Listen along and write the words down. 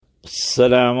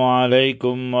Assalamu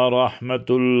alaikum wa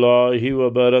rahmatullahi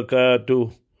wa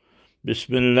barakatuh.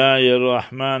 Bismillahir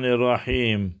Rahmanir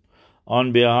Rahim.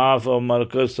 On behalf of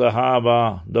Markaz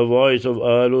Sahaba, the voice of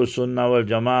Ahlus Sunnah wal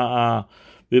Jama'ah,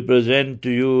 we present to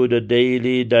you the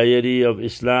daily diary of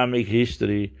Islamic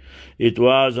history. It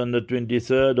was on the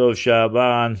 23rd of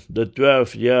Sha'aban, the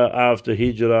 12th year after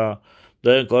Hijrah,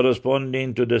 then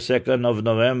corresponding to the 2nd of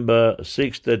November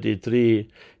 633,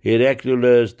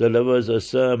 Heraclius delivers a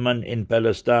sermon in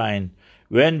Palestine.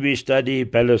 When we study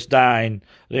Palestine,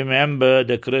 remember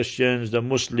the Christians, the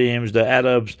Muslims, the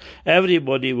Arabs,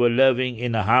 everybody were living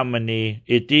in harmony.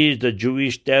 It is the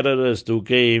Jewish terrorists who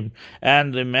came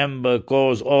and remember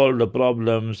caused all the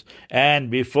problems.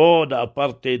 And before the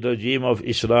apartheid regime of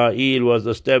Israel was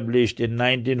established in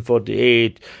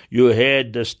 1948, you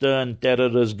had the Stern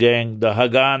terrorist gang, the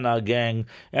Haganah gang,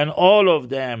 and all of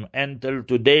them. Until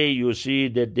today you see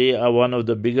that they are one of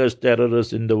the biggest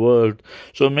terrorists in the world.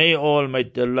 So may Almighty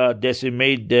Allah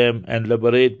decimate them and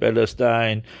liberate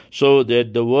Palestine so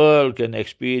that the world can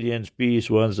experience peace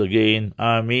once again.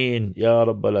 Ameen. Ya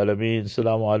Rabbal Alameen.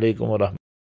 Assalamu alaikum wa rahmatullahi.